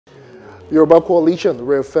Yoruba Coalition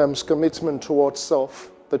reaffirms commitment towards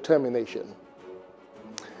self-determination.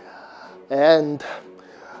 And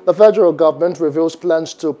the federal government reveals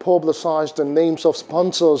plans to publicize the names of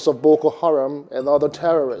sponsors of Boko Haram and other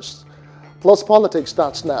terrorists. Plus Politics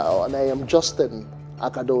starts now, and I am Justin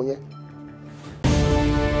Akadonye.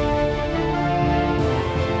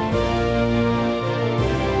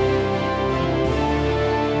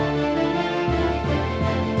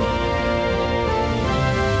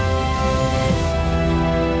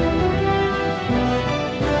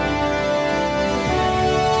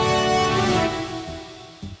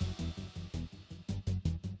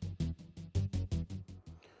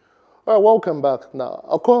 All right, welcome back. Now,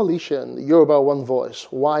 our coalition, Yoruba One Voice,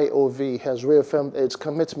 YOV, has reaffirmed its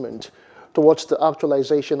commitment towards the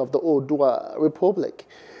actualization of the Oduduwa Republic.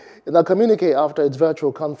 In a communiqué after its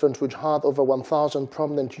virtual conference, which had over 1,000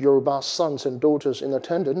 prominent Yoruba sons and daughters in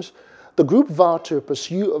attendance, the group vowed to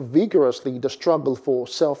pursue vigorously the struggle for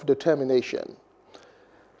self-determination.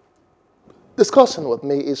 Discussing with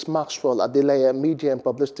me is Maxwell, Adeleye, Media and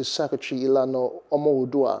Publicity Secretary Ilana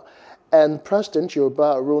Oodua, and President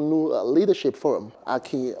Yoruba Ronu Leadership Forum,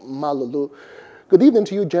 Akin, Malaolu. Good evening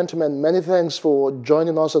to you, gentlemen. Many thanks for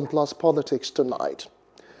joining us on Plus Politics tonight.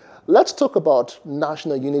 Let's talk about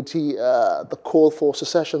national unity, the call for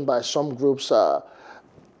secession by some groups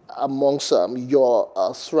amongst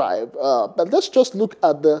your thrive. But let's just look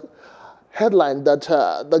at the headline that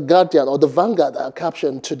the Guardian or the Vanguard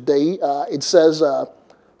captioned today. It says,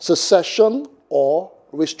 secession or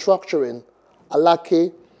restructuring,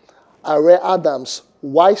 Alake, Are Adams,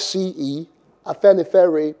 YCE,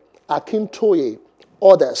 Afenifere, Akin Toye,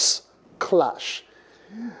 others clash.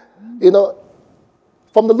 You know,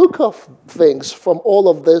 from the look of things, from all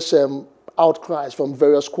of this outcries from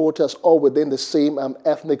various quarters, all within the same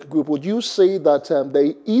ethnic group, would you say that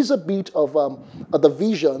there is a bit of a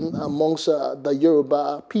division amongst the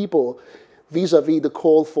Yoruba people vis-a-vis the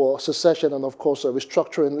call for secession and, of course,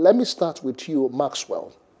 restructuring? Let me start with you,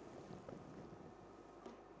 Maxwell.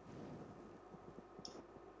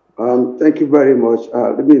 Thank you very much.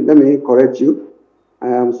 Let me correct you.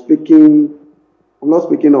 I'm not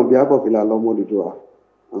speaking on behalf of Oodua.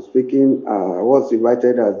 I'm speaking, I was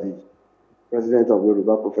invited as the president of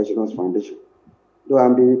Yoruba Professionals Foundation. Though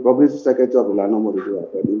I'm the publicity secretary of Oodua,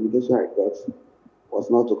 but the invitation I got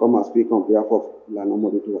was not to come and speak on behalf of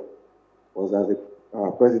Oodua. It was as the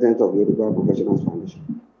president of Yoruba Professionals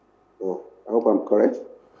Foundation. So I hope I'm correct.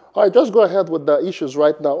 All right, just go ahead with the issues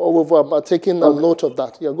right now. I'm taking a note of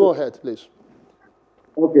that. Yeah, go ahead, please.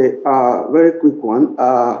 Okay, very quick one.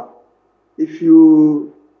 If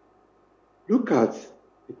you look at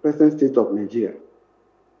the present state of Nigeria,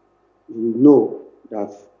 you know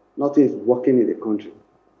that nothing is working in the country.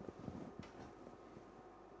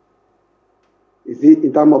 Is it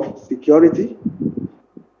in terms of security,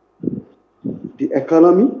 the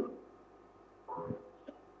economy?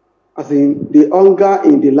 As in, the hunger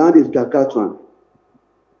in the land is gargantuan.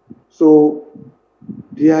 So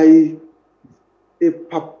there is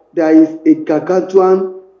a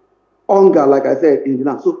gargantuan hunger, like I said, in the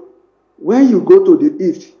land. So when you go to the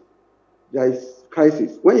east, there is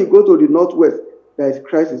crisis. When you go to the northwest, there is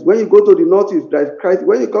crisis. When you go to the northeast, there is crisis.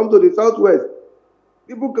 When you come to the southwest,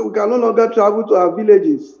 people can no longer travel to our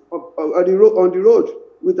villages on the road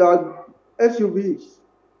with our SUVs.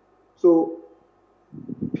 So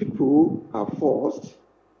people are forced.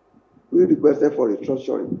 We requested for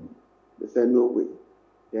restructuring. They said, no way.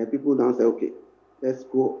 There are people now say, okay, let's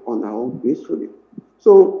go on our own gracefully.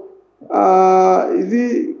 So, if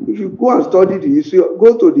you go and study the history,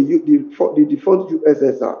 go to the defunct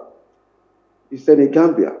USSR, the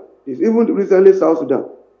Senegambia, even recently South Sudan.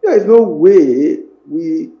 There is no way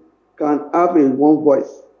we can have a one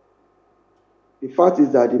voice. The fact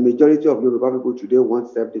is that the majority of Yoruba people today want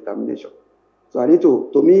self-determination. So I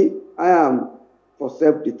am for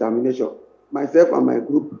self-determination. Myself and my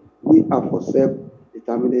group, we are for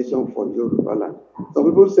self-determination for Yoruba land. Some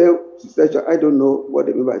people say secession. I don't know what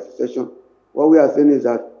they mean by secession. What we are saying is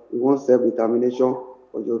that we want self-determination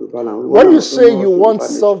for Yoruba land. When you say you want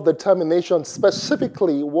self-determination,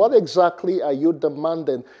 specifically, what exactly are you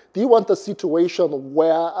demanding? Do you want a situation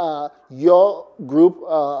where your group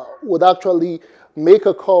would actually make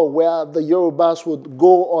a call where the Yorubas would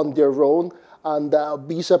go on their own and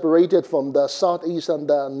be separated from the southeast and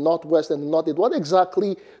the northwest and northeast? What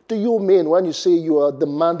exactly do you mean when you say you are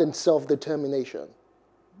demanding self-determination?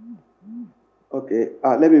 Okay,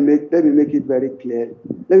 let me make it very clear.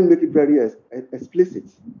 Let me make it very explicit.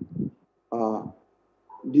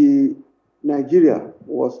 The Nigeria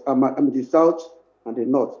was, the south and the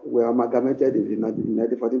north were amalgamated in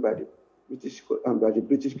 1914 by the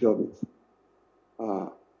British government.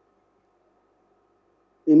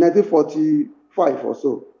 in 1945 or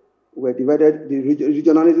so, we were divided, the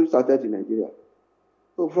regionalism started in Nigeria.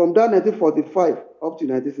 So from that 1945 up to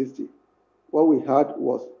 1960, what we had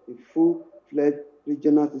was a full-fledged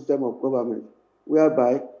regional system of government,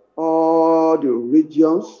 whereby all the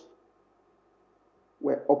regions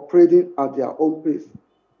were operating at their own pace.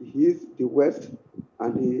 The East, the West,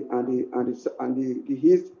 and the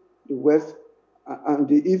East, the West, and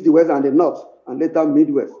the East, the West, and the North, and later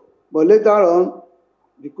Midwest. But later on,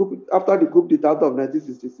 after the coup d'etat of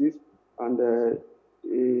 1966 and the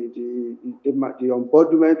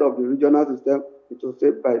embodiment of the regional system, it was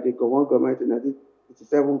set by the Gowon government in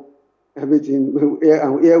 1967. Everything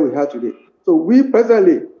here we have today. So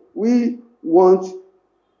we want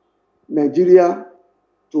Nigeria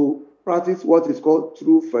to practice what is called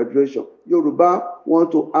true federation. Yoruba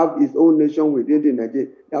want to have its own nation within the Nigeria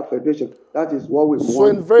federation. That is what we want. So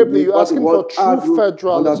invariably, you're asking for true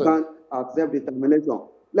federalism. Understand our self-determination.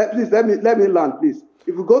 Let me land, please.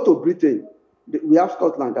 If we go to Britain, we have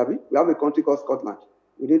Scotland, Abby. We have a country called Scotland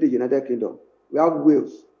within the United Kingdom. We have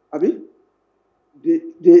Wales, Abby.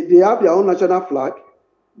 They have their own national flag.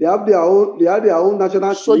 They have their own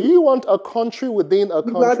national. So you want a country within a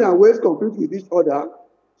country? England and Wales compete with each other.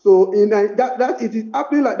 So in that it is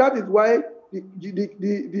happening like that is why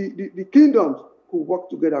the kingdoms could work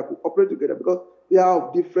together, could operate together, because they are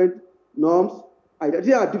different norms.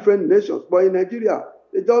 They are different nations. But in Nigeria,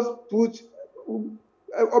 they just put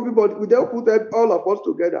everybody. They put all of us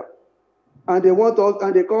together, and they want us.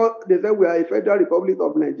 And they say we are a federal republic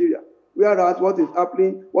of Nigeria. Whereas what is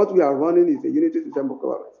happening, what we are running is a unity system of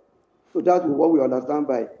government. So that's what we understand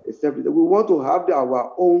by a separate. We want to have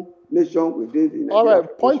our own nation within the Nigeria. All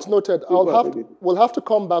right, point noted. We'll have to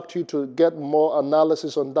come back to you to get more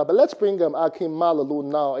analysis on that. But let's bring Akin Malaolu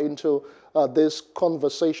now into this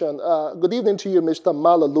conversation. Good evening to you, Mr.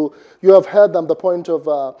 Malaolu. You have heard the point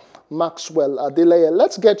of Maxwell, Adeleye.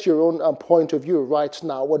 Let's get your own point of view right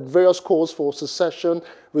now. What various calls for secession,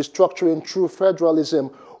 restructuring, true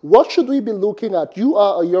federalism. What should we be looking at? You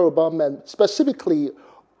are a Yoruba man. Specifically,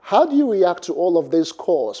 how do you react to all of these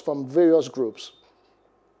calls from various groups?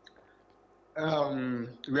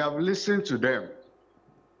 We have listened to them,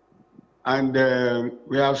 and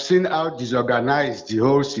we have seen how disorganized the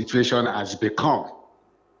whole situation has become.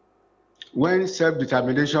 When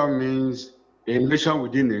self-determination means a nation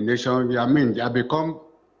within a nation, they have become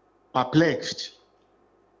perplexed.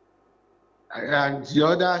 And the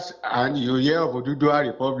others, and you hear of Oduduwa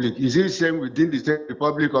Republic, is it the same within the State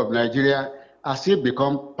Republic of Nigeria, has it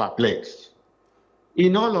become perplexed?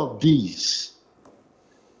 In all of these,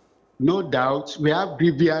 no doubt, we have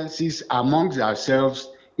grievances amongst ourselves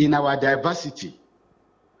in our diversity.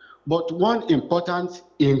 But one important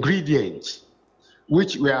ingredient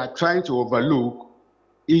which we are trying to overlook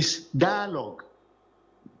is dialogue,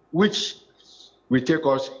 which will take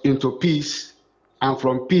us into peace and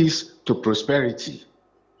from peace to prosperity.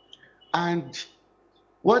 And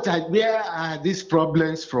where are these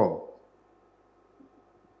problems from?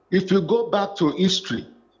 If you go back to history,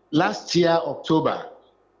 last year, October,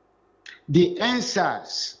 the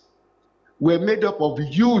answers were made up of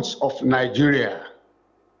youths of Nigeria,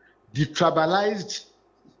 the tribalized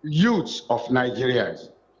youths of Nigeria.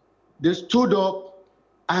 They stood up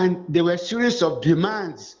and there were a series of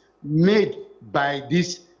demands made by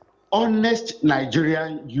these honest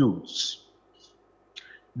Nigerian youths.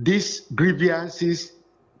 These grievances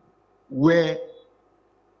were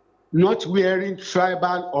not wearing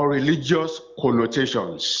tribal or religious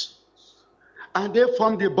connotations. And they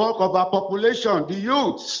form the bulk of our population, the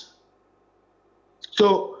youths.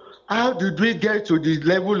 So how did we get to the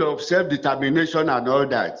level of self-determination and all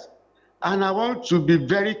that? And I want to be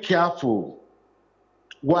very careful.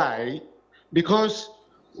 Why? Because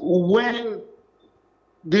when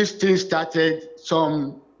this thing started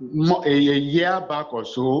a year back or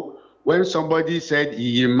so, when somebody said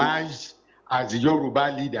he emerged as a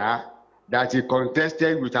Yoruba leader, that he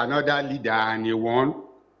contested with another leader and he won,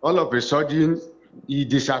 all of a sudden he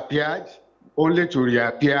disappeared, only to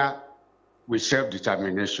reappear with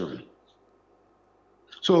self-determination.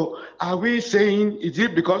 So are we saying, is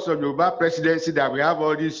it because of Yoruba presidency that we have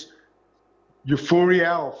all this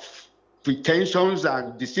euphoria of pretensions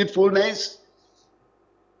and deceitfulness?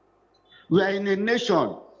 We are in a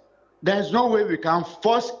nation. There's no way we can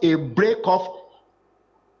force a breakup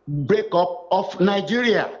of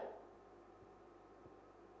Nigeria.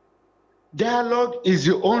 Dialogue is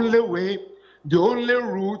the only way, the only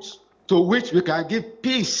route to which we can give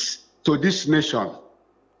peace to this nation.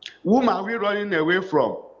 Whom are we running away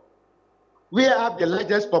from? We have the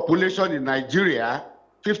largest population in Nigeria,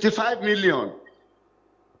 55 million.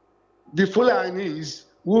 The Fulanis,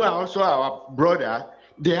 who are also our brother,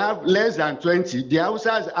 they have less than 20. The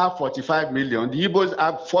Hausas have 45 million. The Igbos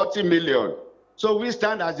have 40 million. So we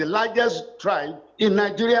stand as the largest tribe in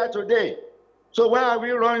Nigeria today. So where are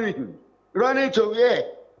we running? Running to where?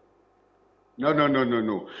 No, no, no, no,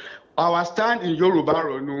 no. Our stand in Yoruba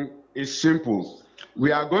Ronu is simple.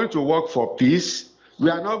 We are going to work for peace. We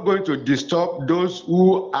are not going to disturb those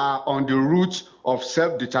who are on the route of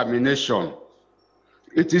self-determination.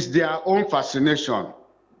 It is their own fascination.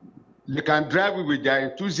 They can drive it with their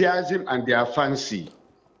enthusiasm and their fancy.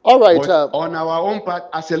 All right. But on our own part,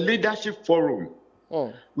 as a leadership forum,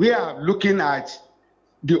 we are looking at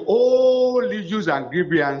the old issues and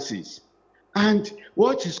grievances. And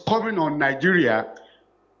what is coming on Nigeria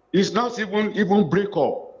is not even break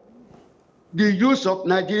up. The youth of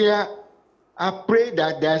Nigeria are praying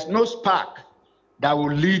that there's no spark that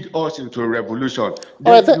will lead us into a revolution. All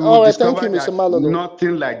right, thank you, Mr. Malaolu.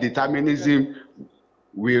 Nothing like determinism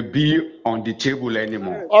will be on the table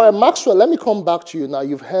anymore. All right, Maxwell, let me come back to you now.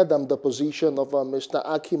 You've heard the position of Mr.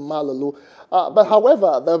 Akin Malaolu. But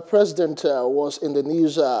however, the president was in the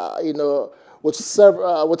news, with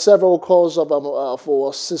several calls of,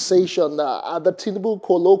 for cessation. At the Tinubu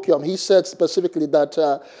colloquium, he said specifically that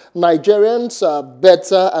Nigerians are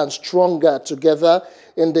better and stronger together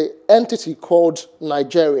in the entity called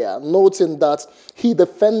Nigeria, noting that he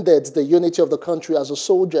defended the unity of the country as a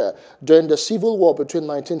soldier during the civil war between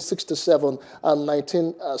 1967 and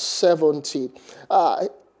 1970.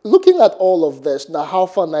 Looking at all of this, now how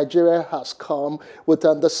far Nigeria has come with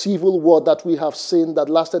the civil war that we have seen that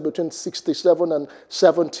lasted between 67 and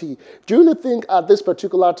 70, do you really think at this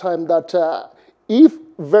particular time that if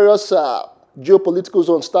various geopolitical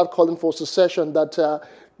zones start calling for secession, that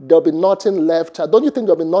there'll be nothing left? Don't you think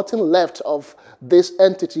there'll be nothing left of this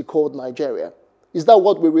entity called Nigeria? Is that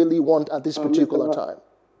what we really want at this particular time?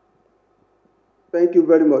 Thank you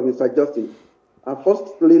very much, Mr. Justin.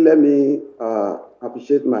 Firstly, let me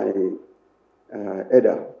appreciate my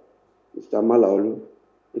elder, Mr. Malaolu.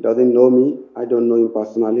 He doesn't know me. I don't know him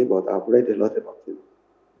personally, but I've read a lot about him.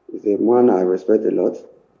 He's a man I respect a lot,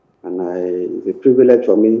 and it's a privilege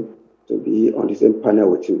for me to be on the same panel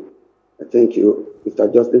with him. I thank you,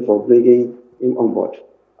 Mr. Justin, for bringing him on board.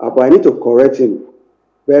 But I need to correct him.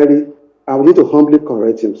 I need to humbly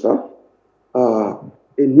correct him, sir. A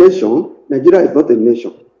nation, Nigeria is not a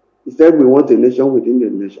nation. He said we want a nation within a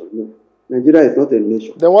nation. No, Nigeria is not a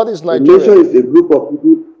nation. Then what is Nigeria? A nation is a group of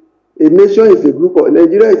people. A nation is a group of.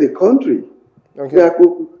 Nigeria is a country. Okay. There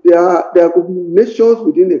could be nations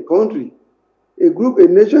within a country. A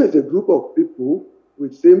nation is a group of people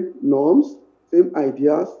with same norms, same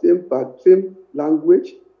ideas, same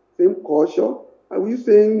language, same culture. Are we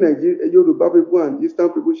saying Nigeria, Yoruba people and Eastern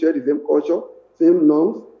people share the same culture, same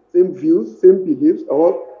norms, same views, same beliefs,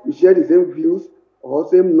 or we share the same views, or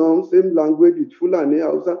same norms, same language with Fulani,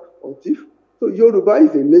 Hausa, or Tif? So Yoruba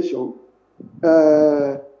is a nation.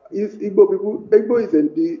 Igbo people is a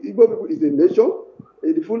nation.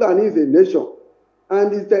 The Fulani is a nation,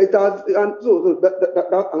 and that answers.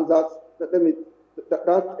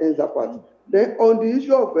 That ends that part. Then on the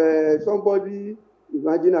issue of somebody,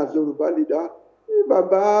 imagine as Yoruba leader,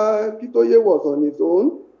 Baba Kitoye was on his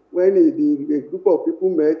own when a group of people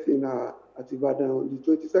met at Ibadan on the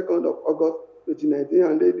 22nd of August 2019,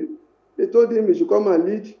 and they told him he should come and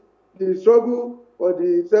lead the struggle for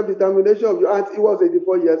the self-determination of your aunt. He was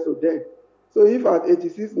 84 years old then. So if at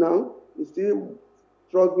 86 now, he's still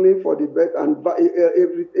struggling for the best, and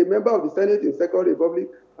a member of the Senate in Second Republic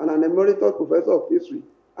and an emeritus professor of history,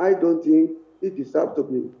 I don't think he deserves to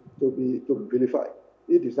be vilified.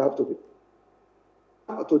 He deserves to be.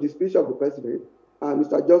 To the speech of the president,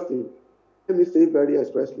 Mr. Justin, let me say very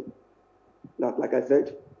expressly that, like I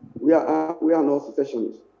said, we are not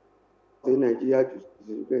secessionists. In Nigeria is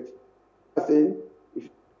great. I'm saying if you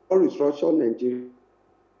restructure Nigeria,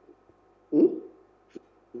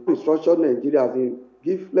 restructure Nigeria as in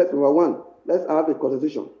number one, let's have a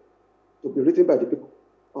constitution to be written by the people.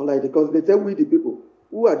 Unlike because they say we the people.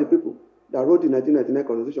 Who are the people that wrote the 1999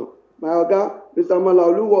 constitution? My Oga, Mr.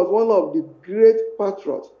 Malaolu, was one of the great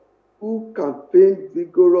patriots who campaigned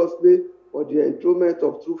vigorously for the enthronement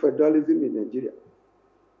of true federalism in Nigeria.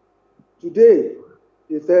 Today,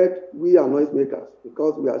 they said we are noisemakers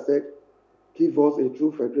because we are said, give us a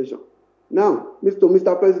true federation. Now,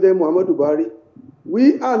 Mr. President Muhammadu Buhari,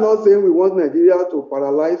 we are not saying we want Nigeria to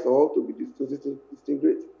paralyze or to be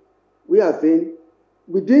disintegrate. We are saying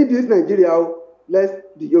within this Nigeria,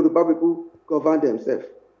 let the Yoruba people govern themselves.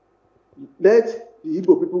 Let the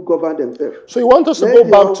Igbo people govern themselves. So you want us to go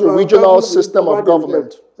back to regional system of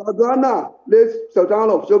government? Sultan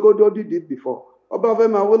of Shogododi did before.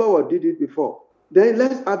 Obafemi Awolowo did it before. Then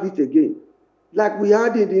let's have it again. Like we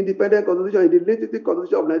had in the independent constitution, in the legislative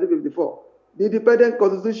constitution of 1954, the independent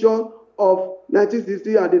constitution of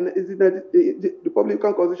 1960 and the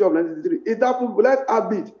Republican constitution of 1963. Is that let's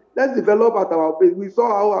have it. Let's develop at our pace. We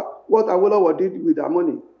saw what Awolowo did with our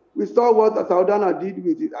money. We saw what Saudana did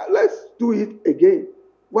with it. Let's do it again.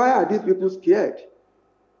 Why are these people scared?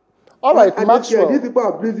 All right, Maxwell. These people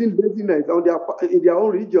are breathing laziness in their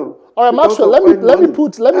own region. All right, Maxwell. Let me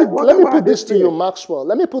put this to you, Maxwell.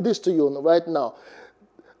 Let me put this to you right now.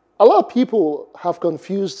 A lot of people have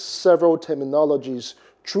confused several terminologies: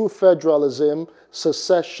 true federalism,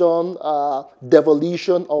 secession,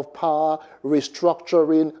 devolution of power,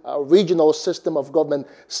 restructuring, regional system of government.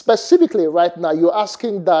 Specifically, right now, you're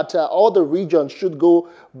asking that all the regions should go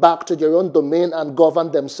back to their own domain and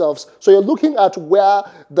govern themselves. So you're looking at where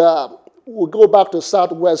we'll go back to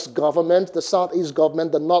Southwest government, the Southeast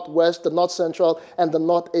government, the Northwest, the North Central, and the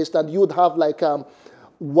Northeast, and you'd have like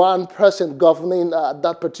one person governing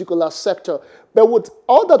that particular sector. But with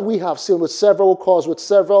all that we have seen, with several cores, with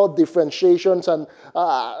several differentiations and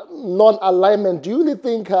non-alignment, do you really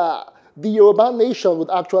think the Yoruba nation would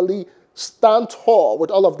actually stand tall with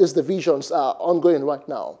all of these divisions ongoing right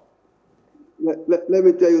now? Let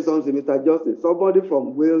me tell you something, Mr. Justice. Somebody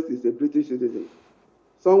from Wales is a British citizen.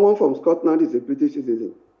 Someone from Scotland is a British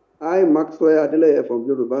citizen. I, Maxwell, Adeleye from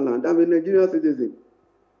Yoruba land, I'm a Nigerian citizen.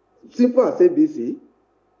 Simple as ABC.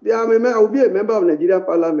 I will be a member of Nigerian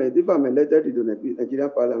Parliament if I'm elected to the Nigerian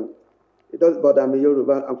Parliament. It does, but I'm from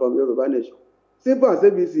Yoruba nation. Simple as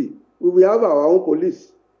ABC. We will have our own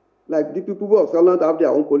police, like the people of Scotland have their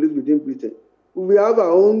own police within Britain. We will have our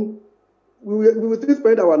own. We will still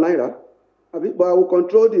spend our naira, but I will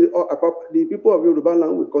control the people of Yoruba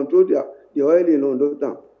land. Will control the oil in Ondo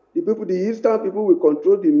town. The eastern people will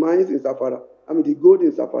control the mines in Safara. The gold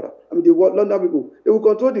in Safara. The London people, they will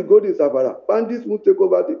control the gold in Safara. Bandits will take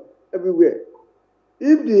over everywhere.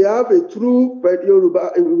 If they have a true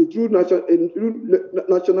Yoruba,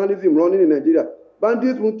 nationalism running in Nigeria,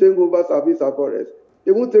 bandits won't take over Safara forest.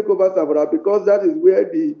 They won't take over Safara because that is where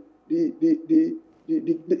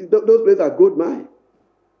those places are gold mine.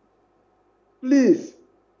 Please,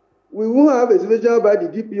 we won't have a situation by the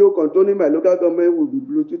DPO controlling my local government will be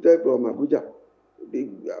Bluetoothed from Abuja.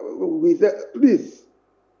 We said, please,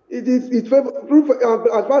 it's as far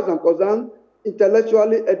as I'm concerned,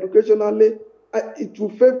 intellectually, educationally, it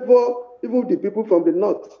will favor even the people from the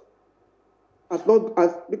north. As long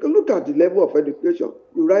as, because look at the level of education.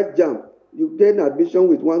 You write JAM, you gain admission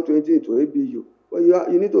with 120 into ABU. But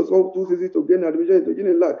you need to solve 260 to gain admission into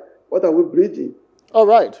UNILAG. What are we bridging? All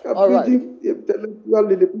right, all right.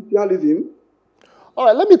 Intellectualism. All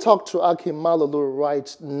right, let me talk to Akin Malaolu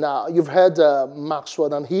right now. You've heard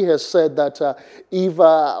Maxwell, and he has said that if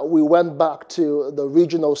we went back to the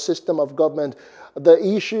regional system of government, the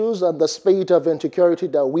issues and the spate of insecurity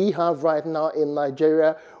that we have right now in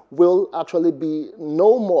Nigeria will actually be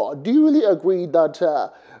no more. Do you really agree that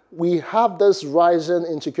we have this rising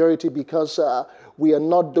insecurity because we are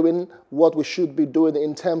not doing what we should be doing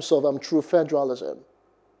in terms of true federalism?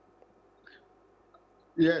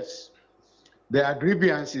 Yes. There are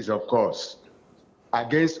grievances, of course,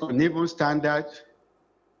 against uneven standards,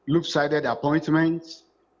 loop-sided appointments,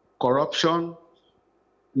 corruption,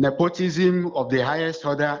 nepotism of the highest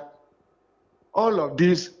order. All of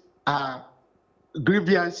these are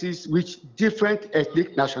grievances which different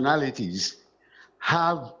ethnic nationalities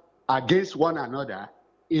have against one another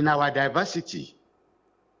in our diversity.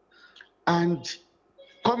 And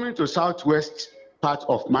coming to southwest part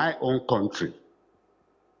of my own country,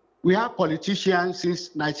 we have politicians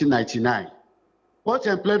since 1999. What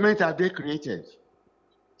employment have they created?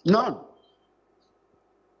 None.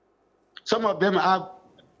 Some of them have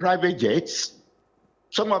private jets.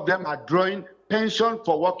 Some of them are drawing pension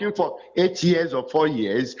for working for 8 years or 4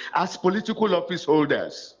 years as political office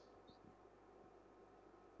holders.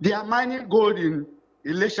 They are mining gold in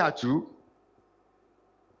Ilesha too.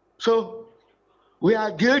 So we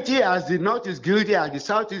are guilty as the North is guilty, as the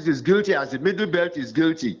Southeast is guilty, as the Middle Belt is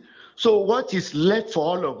guilty. So what is left for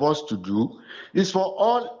all of us to do is for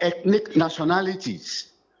all ethnic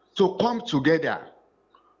nationalities to come together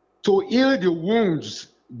to heal the wounds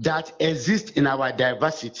that exist in our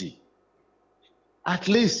diversity. At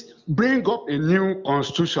least bring up a new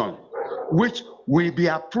constitution which will be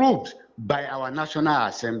approved by our National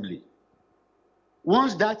Assembly.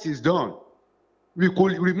 Once that is done, we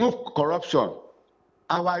could remove corruption.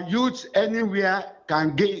 Our youths anywhere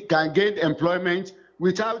can gain employment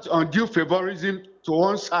without undue favorism to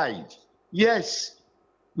one side. Yes,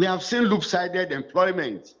 we have seen loop-sided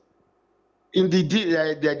employment. in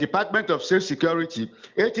the Department of State Security,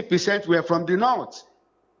 80% were from the North.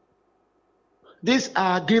 These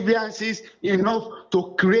are grievances enough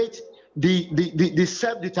to create the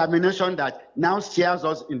self-determination that now stares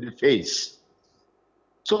us in the face.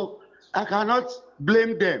 So I cannot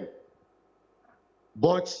blame them,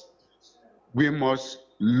 but we must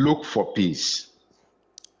look for peace.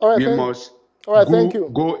 All right, we must thank you.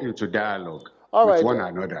 Go into dialogue with one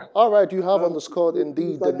another. All right, you have underscored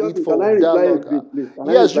indeed the need for can I dialogue. Please?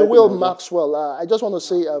 Yes, you will, Maxwell. I just want to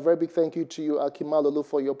say a very big thank you to you, Akin Malaolu,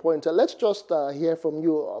 for your point. Let's just hear from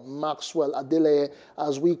you, Maxwell Adeleye,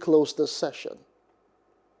 as we close this session.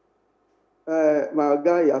 My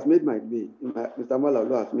guy has made my day. Mr.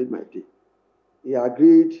 Malaolu has made my day. He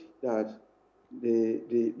agreed that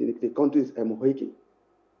the country is hemorrhaging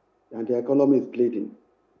and the economy is bleeding.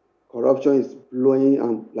 Corruption is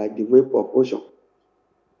blowing like the wave of ocean,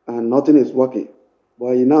 and nothing is working.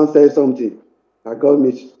 But he now said something that got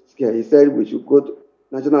me scared. He said we should go to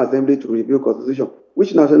National Assembly to review Constitution.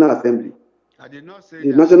 Which National Assembly? I did not say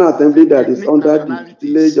the National Assembly that is under the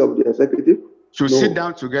tutelage of the executive. To sit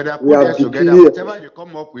down together, we have together, whatever you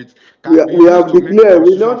come up with. We have declared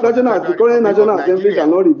the current National Assembly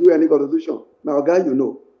cannot review any constitution. Now, guys, you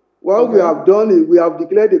know. What we have done is we have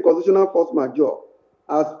declared the constitutional force majeure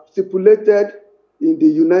as stipulated in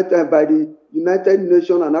the by the United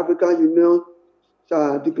Nations and African Union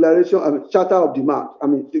Declaration, Charter of Demand.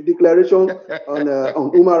 The Declaration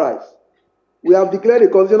on Human Rights. We have declared the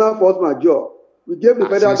constitutional force majeure. We gave the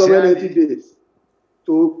federal government 80 days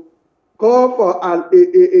to call for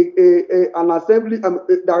an assembly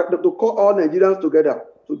to call all Nigerians together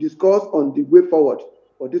to discuss on the way forward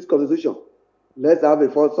for this constitution. Let's have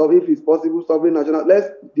if it's possible, sovereign national. Let's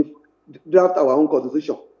draft our own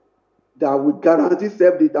constitution that will guarantee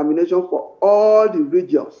self-determination for all the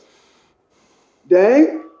regions.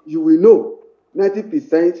 Then you will know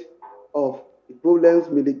 90% of the problems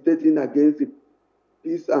militating against the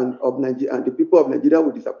peace of Nigeria and the people of Nigeria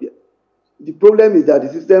will disappear. The problem is that the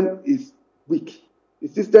system is weak. The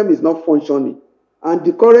system is not functioning. And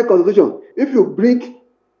the current constitution, if you bring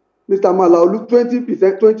Mr. Malaolu,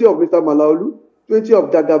 20%, 20 of Mr. Malaolu, 20 of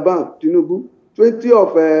Dagaban, Tinubu, 20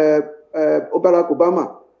 of Barack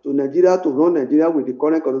Obama to Nigeria to run Nigeria with the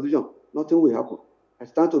current constitution, nothing will happen. I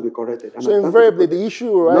stand to be corrected. So invariably, the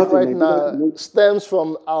issue right now stems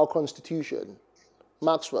from our constitution.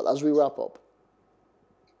 Maxwell, as we wrap up.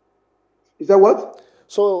 Is that what?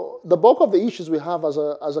 So the bulk of the issues we have as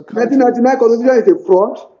a country... 1999 constitution is a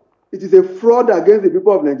fraud. It is a fraud against the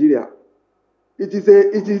people of Nigeria. It is the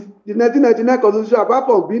 1999 constitution, apart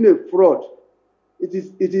from being a fraud, it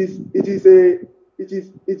is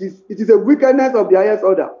a wickedness of the highest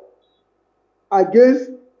order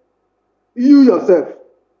against you yourself.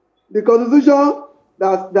 The constitution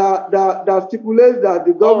that stipulates that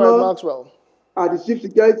the governor are the chief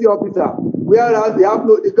security officer, whereas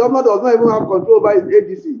the governor does not even have control over his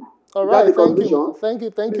ADC. All right,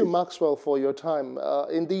 thank you, Maxwell, for your time.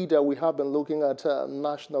 Indeed, we have been looking at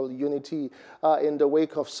national unity in the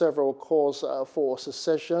wake of several calls for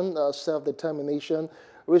secession, self-determination,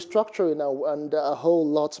 restructuring, and a whole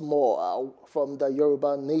lot more from the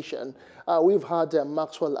Yoruba nation. We've had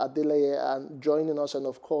Maxwell Adeleye joining us, and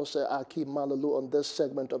of course, Akin Malaolu on this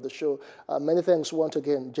segment of the show. Many thanks once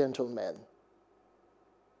again, gentlemen.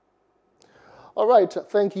 All right,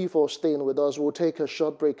 thank you for staying with us. We'll take a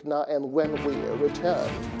short break now, and when we return,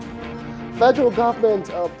 federal government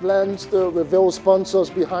plans to reveal sponsors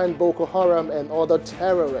behind Boko Haram and other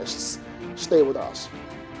terrorists. Stay with us.